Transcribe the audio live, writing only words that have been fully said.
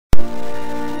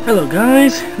Hello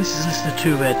guys, this is Listener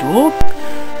 2 Red Dwarf.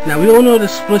 Now we all know the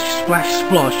Splish Splash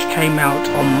Splosh came out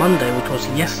on Monday, which was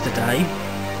yesterday,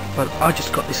 but I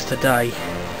just got this today.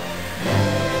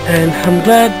 And I'm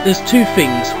glad there's two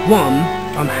things. One,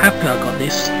 I'm happy I got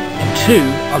this, and two,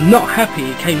 I'm not happy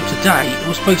it came today. It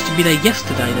was supposed to be there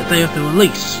yesterday, the day of the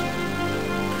release.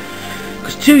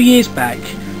 Because 2 years back,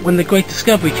 when The Great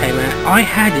Discovery came out, I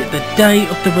had it the day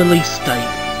of the release date,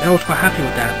 and I was quite happy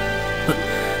with that. But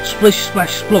Splish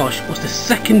Splash Splosh was the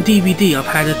second DVD I've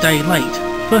had a day late.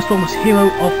 First one was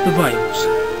Hero of the Rails.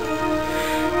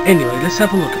 Anyway, let's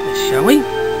have a look at this, shall we?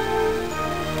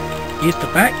 Here's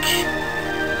the back.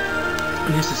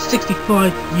 And here's the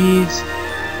 65 years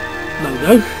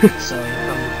logo. Sorry,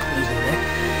 I'm losing there.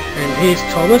 And here's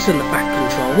Thomas and the back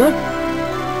controller.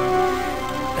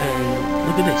 And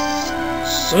look at this.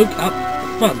 Soak up the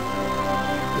fun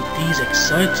with these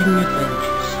exciting adventures.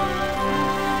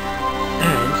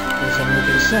 And let's have a look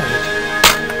inside.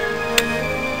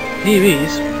 Here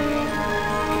is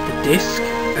the disc,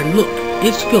 and look,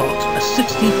 it's got a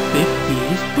 65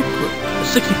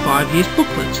 years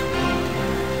booklet.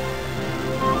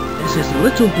 It says a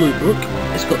little blue book.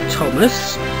 It's got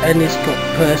Thomas, and it's got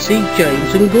Percy,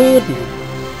 James and Gordon.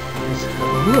 Let's have a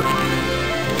look.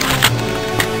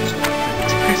 It's got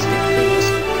fantastic things.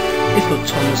 It's got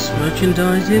Thomas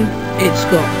merchandising. It's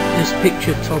got this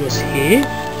picture of Thomas here.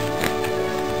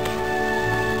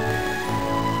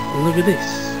 And look at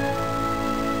this.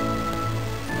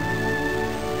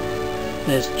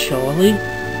 There's Charlie,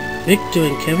 Victor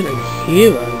and Kevin and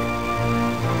Hero.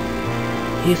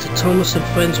 Here's the Thomas and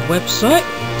Friends website.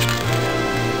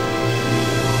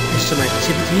 There's some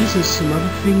activities and some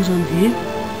other things on here.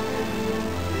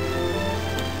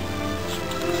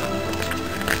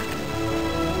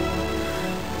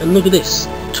 And look at this.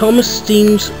 Thomas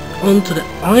steams onto the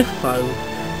iPhone.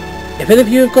 If any of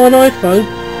you have got an iPhone,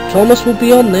 Thomas will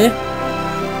be on there.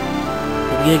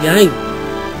 Will be a game.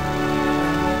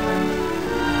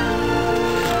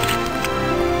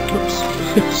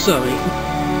 Sorry.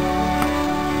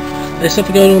 There's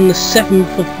something going on the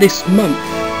 7th of this month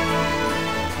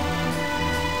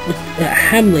at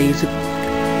Hamley's at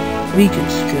Regent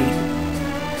Street.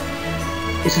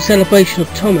 It's a celebration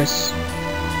of Thomas,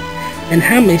 and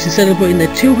Hamley's is celebrating their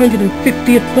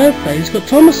 250th birthday. It's got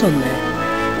Thomas on there.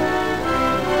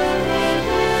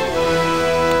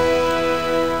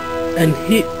 And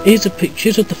here's the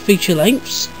pictures of the feature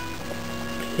lengths.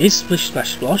 Here's Splish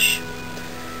Splash Splosh.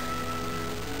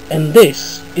 And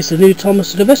this is the new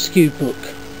Thomas the Rescue book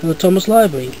from the Thomas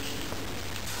Library.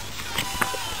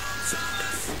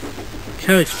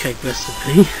 Carrot cake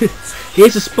recipe.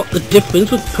 Here's to spot the difference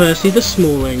with Percy the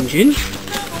small engine.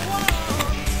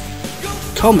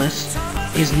 Thomas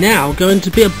is now going to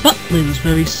be a Butlins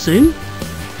very soon.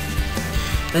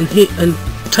 And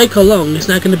Take Along is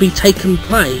now going to be Take and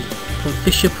Play from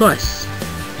Fisher Price.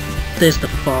 There's the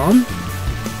farm,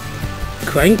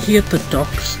 Cranky at the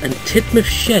Docks and Titmouth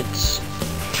Sheds.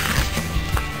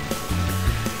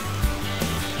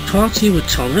 Party with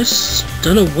Thomas.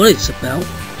 Don't know what it's about.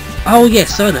 Oh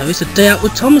yes, I know, it's a Day Out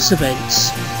with Thomas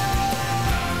events.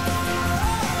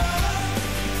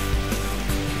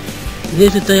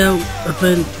 Here's the Day Out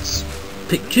events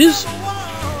pictures.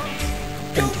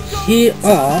 And here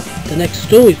are the next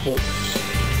storybooks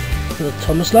for the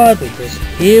Thomas Library. There's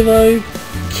Hero,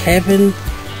 Kevin,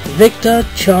 Victor,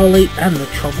 Charlie and the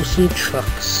Troublesome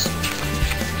Trucks.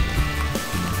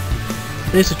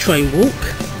 There's a train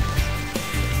walk.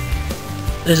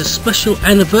 There's a special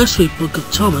anniversary book of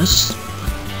Thomas.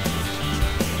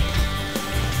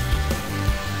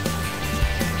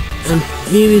 And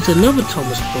here is another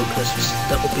Thomas book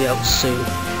that will be out soon.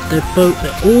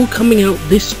 They're all coming out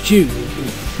this June in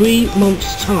 3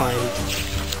 months' time.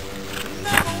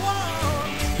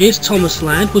 Here's Thomas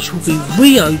Land, which will be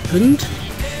reopened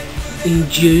in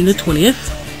June the 20th.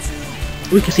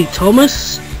 We can see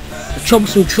Thomas, the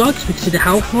Troublesome Trucks, we can see the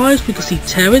Hellfires, we can see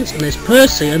Terence, and there's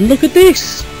Percy, and look at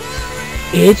this!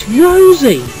 It's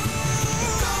Rosie!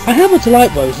 I happen to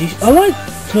like Rosie. I like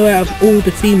her out of all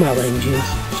the female engines.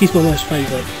 She's my most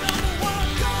favourite.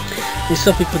 There's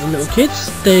something for the little kids.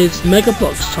 There's Mega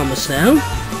Bloks Thomas now.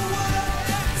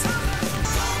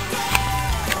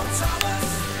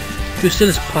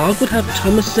 Drusilla's Park would have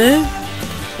Thomas there.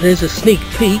 There's a sneak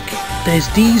peek. There's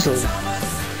Diesel.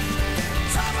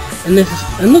 And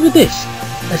look at this.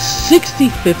 A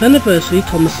 65th anniversary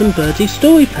Thomas and Bertie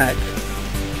story pack.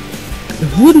 The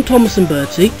wooden Thomas and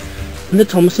Bertie and the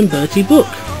Thomas and Bertie book.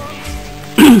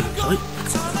 Sorry.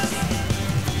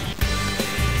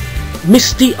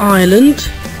 Misty Island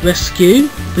Rescue,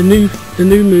 the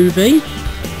new movie.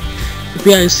 It'll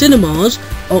be out in cinemas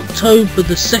October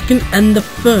the 2nd and the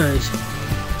 3rd.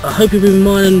 I hope you'll be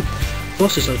reminding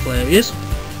bosses local areas.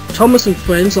 Thomas and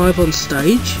Friends live on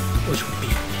stage, which will be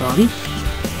fun.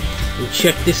 And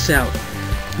check this out.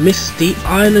 Misty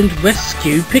Island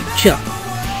Rescue picture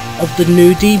of the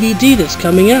new DVD that's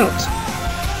coming out.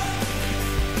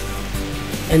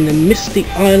 And the Misty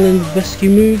Island Rescue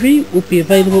movie will be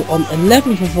available on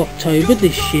 11th of October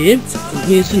this year. And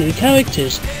here's the new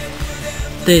characters.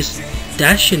 There's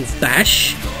Dash and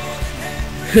Bash.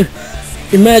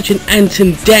 Imagine Ant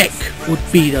and Dec would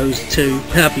be those two.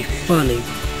 That'd be funny.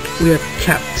 We have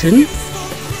Captain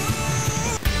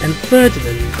and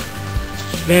Ferdinand.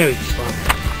 Very fun.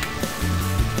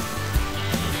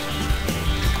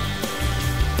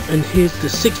 And here's the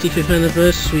 65th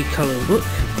anniversary colouring book.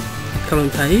 Colouring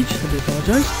page, I do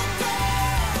apologise.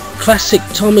 Classic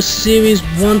Thomas Series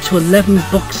 1 to 11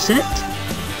 box set,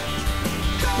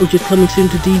 which is coming soon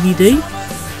to DVD.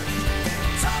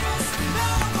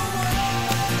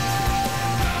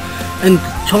 And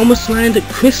Thomas Land at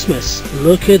Christmas.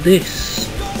 Look at this.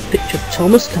 Picture of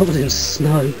Thomas covered in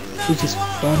snow, which is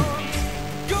fun.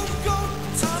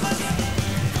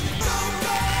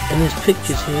 And there's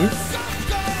pictures here.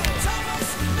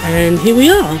 And here we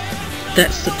are.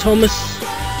 That's the Thomas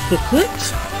booklet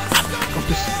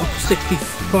of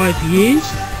 65 years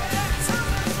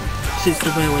since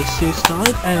the railway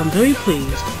suicide, and I'm very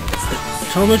pleased that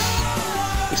Thomas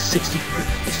is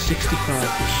 65 this year.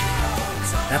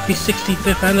 Happy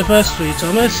 65th anniversary,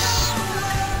 Thomas!